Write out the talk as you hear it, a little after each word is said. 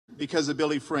because of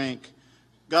Billy Frank.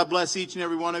 God bless each and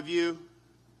every one of you,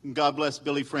 and God bless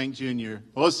Billy Frank Jr.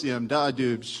 Osiam da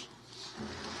dubs.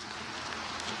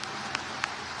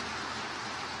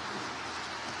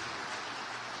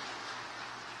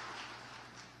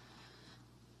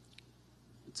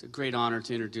 It's a great honor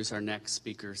to introduce our next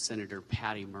speaker, Senator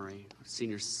Patty Murray,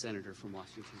 senior senator from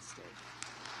Washington State.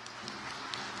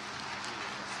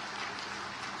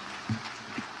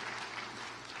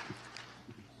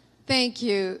 Thank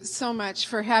you so much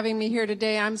for having me here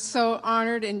today. I'm so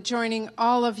honored in joining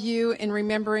all of you in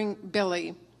remembering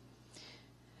Billy.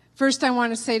 First, I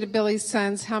want to say to Billy's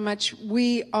sons how much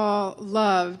we all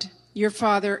loved your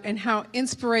father and how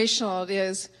inspirational it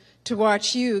is to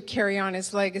watch you carry on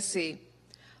his legacy.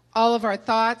 All of our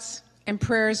thoughts and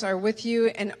prayers are with you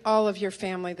and all of your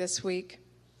family this week.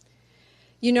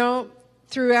 You know,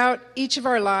 throughout each of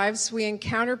our lives, we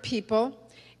encounter people,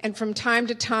 and from time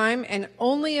to time, and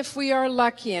only if we are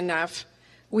lucky enough,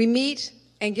 we meet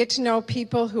and get to know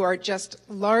people who are just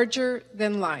larger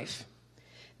than life.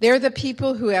 They're the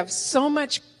people who have so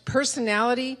much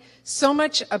personality, so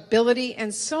much ability,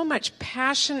 and so much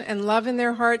passion and love in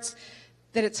their hearts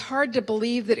that it's hard to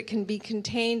believe that it can be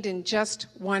contained in just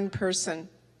one person.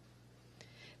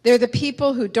 They're the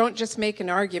people who don't just make an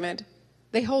argument,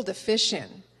 they hold a fish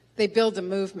in, they build a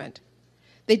movement.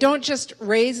 They don't just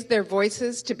raise their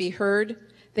voices to be heard,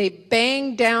 they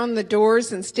bang down the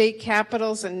doors in state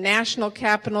capitals and national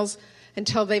capitals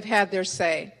until they've had their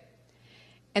say.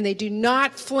 And they do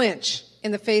not flinch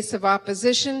in the face of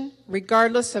opposition,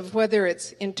 regardless of whether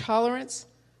it's intolerance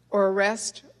or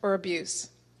arrest or abuse.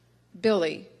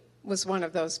 Billy was one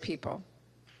of those people.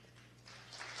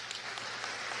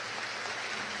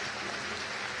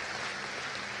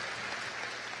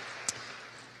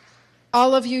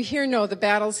 All of you here know the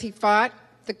battles he fought,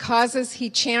 the causes he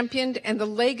championed, and the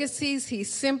legacies he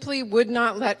simply would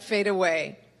not let fade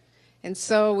away. And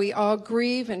so we all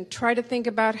grieve and try to think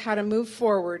about how to move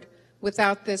forward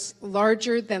without this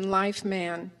larger-than-life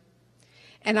man.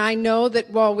 And I know that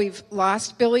while we've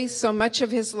lost Billy, so much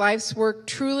of his life's work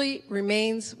truly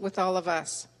remains with all of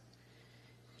us.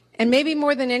 And maybe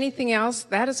more than anything else,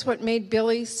 that is what made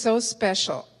Billy so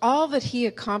special. All that he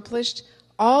accomplished,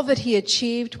 all that he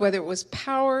achieved, whether it was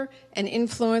power and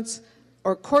influence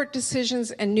or court decisions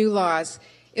and new laws,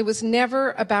 it was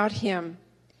never about him.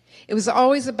 It was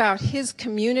always about his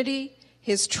community,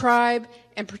 his tribe,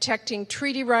 and protecting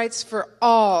treaty rights for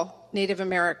all Native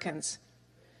Americans.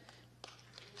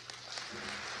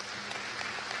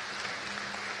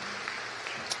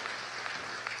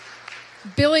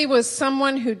 Billy was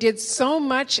someone who did so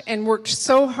much and worked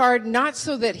so hard, not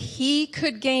so that he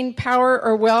could gain power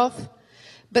or wealth,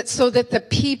 but so that the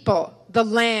people, the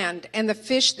land, and the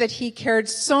fish that he cared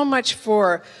so much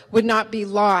for would not be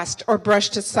lost or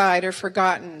brushed aside or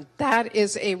forgotten. That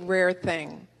is a rare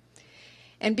thing.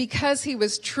 And because he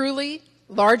was truly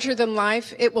larger than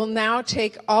life, it will now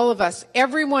take all of us,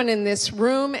 everyone in this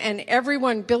room and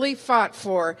everyone Billy fought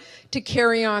for, to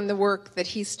carry on the work that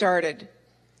he started.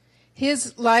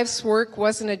 His life's work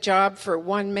wasn't a job for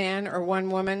one man or one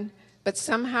woman, but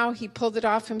somehow he pulled it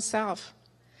off himself.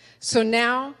 So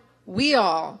now we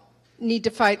all need to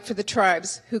fight for the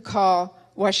tribes who call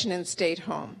Washington State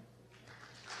home.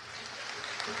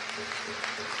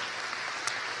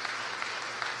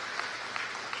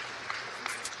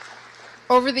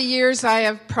 Over the years, I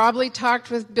have probably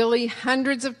talked with Billy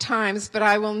hundreds of times, but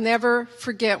I will never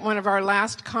forget one of our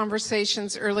last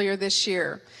conversations earlier this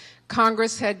year.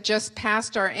 Congress had just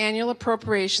passed our annual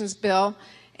appropriations bill,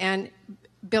 and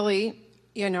Billy,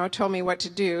 told me what to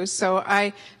do. So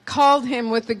I called him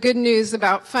with the good news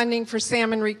about funding for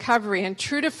salmon recovery. And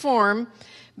true to form,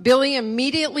 Billy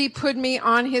immediately put me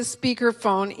on his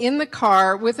speakerphone in the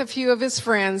car with a few of his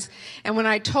friends. And when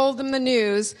I told them the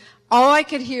news, all I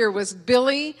could hear was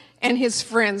Billy and his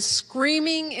friends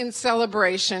screaming in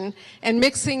celebration and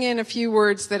mixing in a few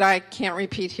words that I can't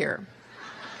repeat here.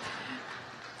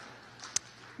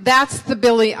 That's the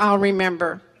Billy I'll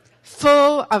remember.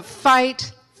 Full of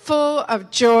fight, full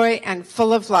of joy, and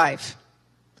full of life.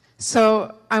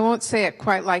 So I won't say it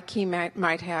quite like he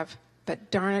might have,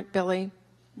 but darn it, Billy,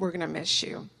 we're going to miss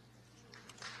you.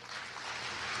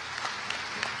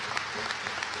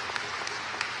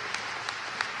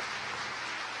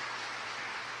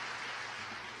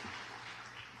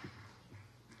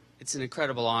 It's an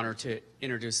incredible honor to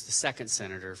introduce the second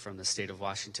senator from the state of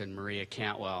Washington, Maria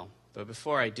Cantwell. But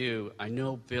before I do, I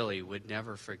know Billy would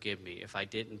never forgive me if I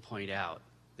didn't point out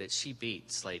that she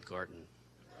beat Slade Gorton.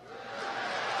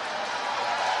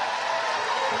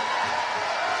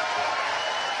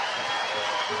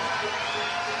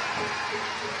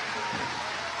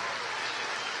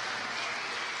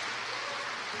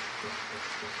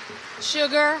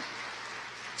 Sugar,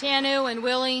 Tanu, and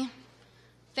Willie,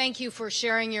 thank you for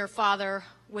sharing your father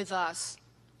with us.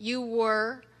 You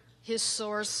were his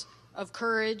source of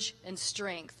courage and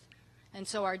strength, and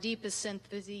so our deepest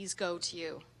sympathies go to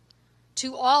you.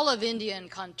 To all of Indian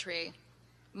country,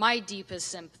 my deepest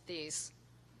sympathies.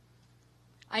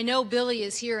 I know Billy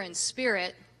is here in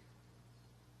spirit,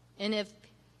 and if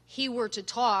he were to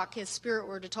talk, his spirit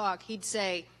were to talk, he'd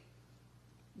say,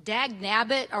 "Dag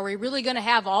nabbit, are we really going to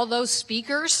have all those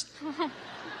speakers?"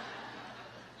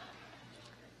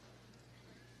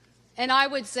 And I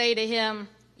would say to him,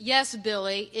 yes,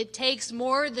 Billy, it takes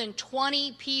more than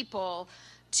 20 people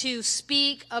to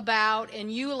speak about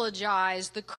and eulogize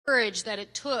the courage that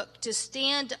it took to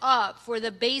stand up for the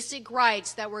basic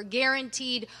rights that were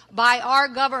guaranteed by our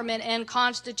government and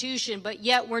Constitution, but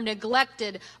yet were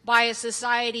neglected by a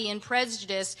society in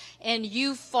prejudice, and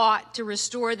you fought to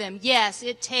restore them. Yes,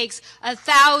 it takes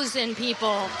 1,000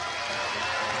 people.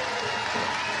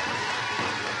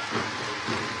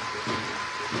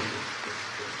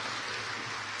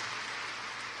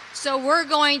 So we're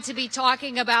going to be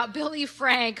talking about Billy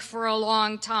Frank for a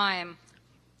long time,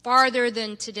 farther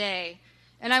than today.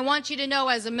 And I want you to know,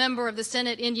 as a member of the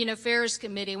Senate Indian Affairs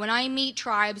Committee, when I meet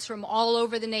tribes from all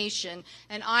over the nation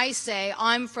and I say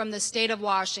I'm from the state of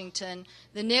Washington,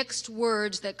 the next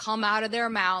words that come out of their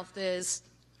mouth is,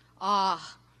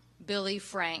 "Ah, Billy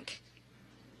Frank."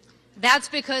 That's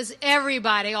because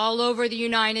everybody all over the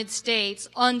United States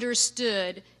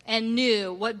understood and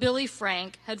knew what Billy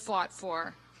Frank had fought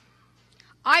for.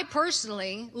 I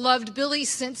personally loved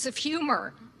Billy's sense of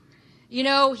humor. You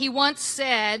know, he once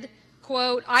said,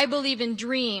 quote, "I believe in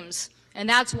dreams, and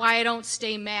that's why I don't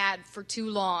stay mad for too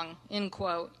long," end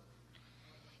quote.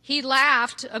 He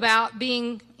laughed about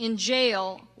being in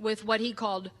jail with what he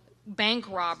called bank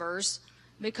robbers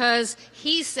because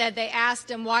he said they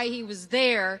asked him why he was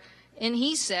there, and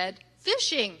he said,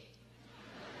 "Fishing."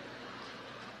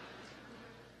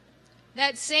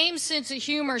 That same sense of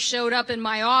humor showed up in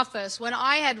my office when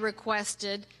I had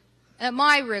requested, at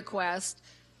my request,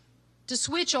 to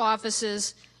switch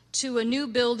offices to a new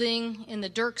building in the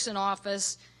Dirksen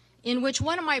office in which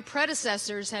one of my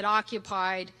predecessors had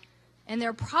occupied, and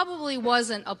there probably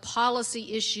wasn't a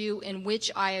policy issue in which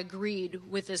I agreed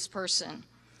with this person.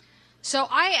 So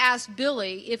I asked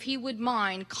Billy if he would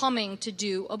mind coming to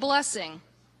do a blessing.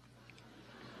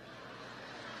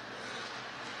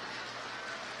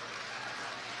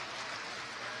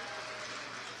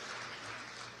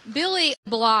 Billy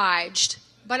obliged,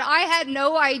 but I had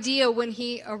no idea when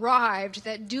he arrived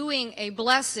that doing a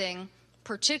blessing,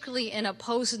 particularly in a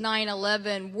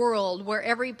post-9/11 world where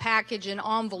every package and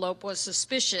envelope was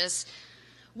suspicious,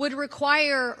 would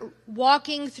require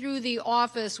walking through the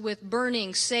office with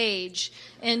burning sage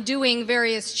and doing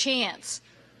various chants.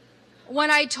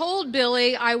 When I told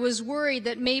Billy I was worried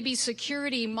that maybe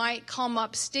security might come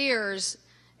upstairs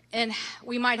and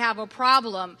we might have a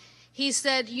problem, he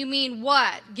said, "You mean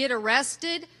what? Get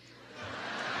arrested?"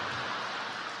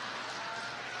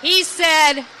 He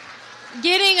said,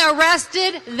 "Getting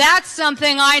arrested, that's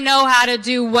something I know how to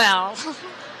do well."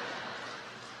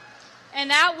 And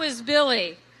that was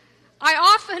Billy. I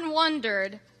often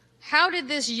wondered, how did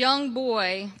this young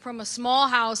boy from a small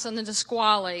house on the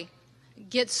Nisqually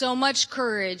get so much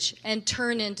courage and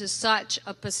turn into such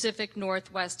a Pacific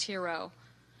Northwest hero?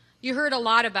 You heard a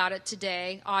lot about it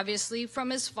today, obviously, from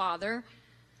his father.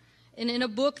 And in a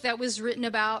book that was written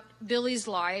about Billy's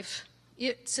life,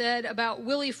 it said about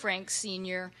Willie Frank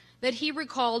Sr. that he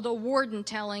recalled a warden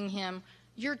telling him,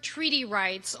 "Your treaty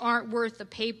rights aren't worth the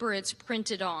paper it's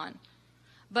printed on."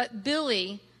 But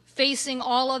Billy, facing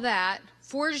all of that,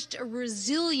 forged a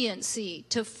resiliency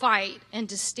to fight and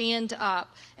to stand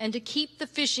up and to keep the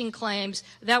fishing claims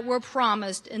that were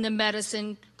promised in the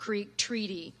Medicine Creek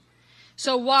Treaty.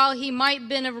 So while he might have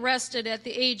been arrested at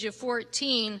the age of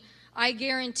 14, I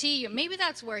guarantee you, maybe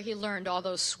that's where he learned all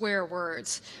those swear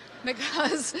words,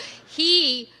 because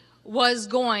he was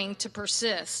going to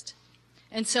persist.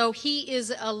 And so he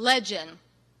is a legend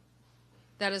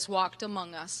that has walked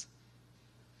among us.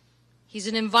 He's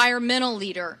an environmental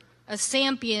leader, a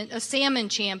salmon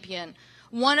champion,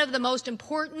 one of the most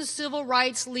important civil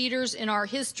rights leaders in our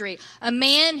history, a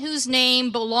man whose name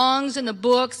belongs in the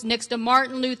books next to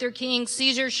Martin Luther King,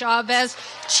 Cesar Chavez,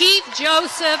 Chief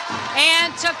Joseph,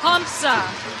 and Tecumseh.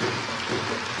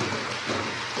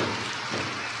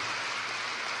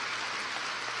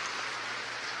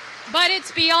 But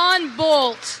it's beyond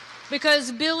Bolt,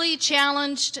 because Billy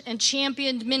challenged and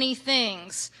championed many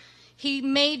things. He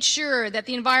made sure that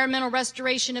the environmental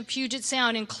restoration of Puget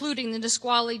Sound, including the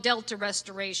Nisqually Delta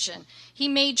restoration. He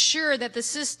made sure that the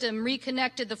system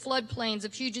reconnected the floodplains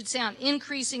of Puget Sound,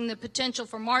 increasing the potential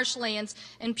for marshlands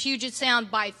in Puget Sound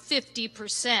by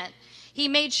 50%. He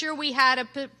made sure we had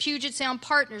a Puget Sound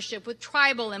partnership with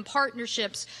tribal and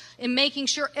partnerships in making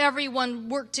sure everyone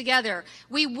worked together.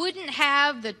 We wouldn't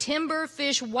have the Timber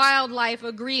Fish Wildlife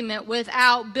Agreement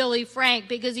without Billy Frank,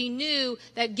 because he knew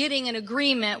that getting an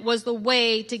agreement was the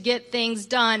way to get things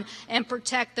done and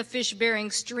protect the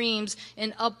fish-bearing streams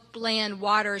and upland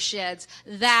watersheds.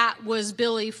 That was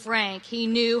Billy Frank. He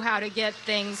knew how to get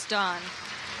things done.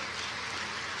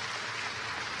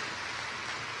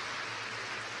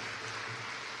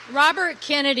 Robert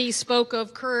Kennedy spoke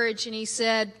of courage, and he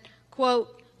said,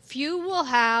 quote, "Few will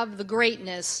have the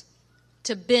greatness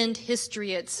to bend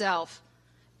history itself,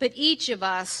 but each of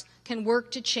us can work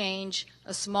to change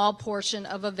a small portion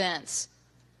of events.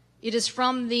 It is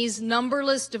from these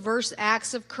numberless diverse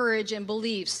acts of courage and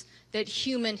beliefs that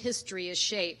human history is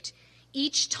shaped.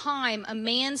 Each time a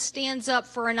man stands up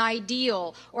for an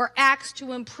ideal or acts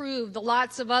to improve the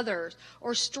lots of others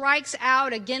or strikes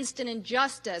out against an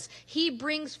injustice, he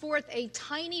brings forth a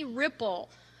tiny ripple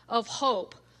of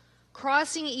hope,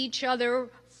 crossing each other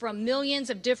from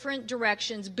millions of different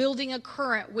directions, building a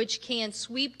current which can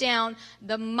sweep down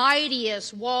the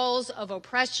mightiest walls of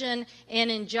oppression and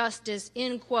injustice,"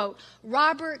 end quote.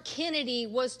 Robert Kennedy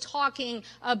was talking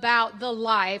about the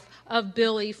life of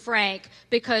Billy Frank,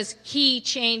 because he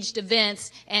changed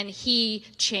events and he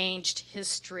changed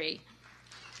history.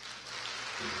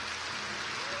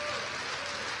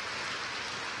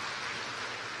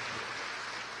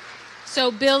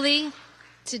 So, Billy,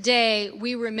 today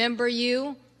we remember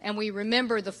you, and we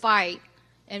remember the fight,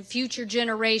 and future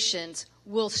generations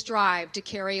will strive to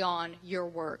carry on your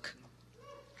work.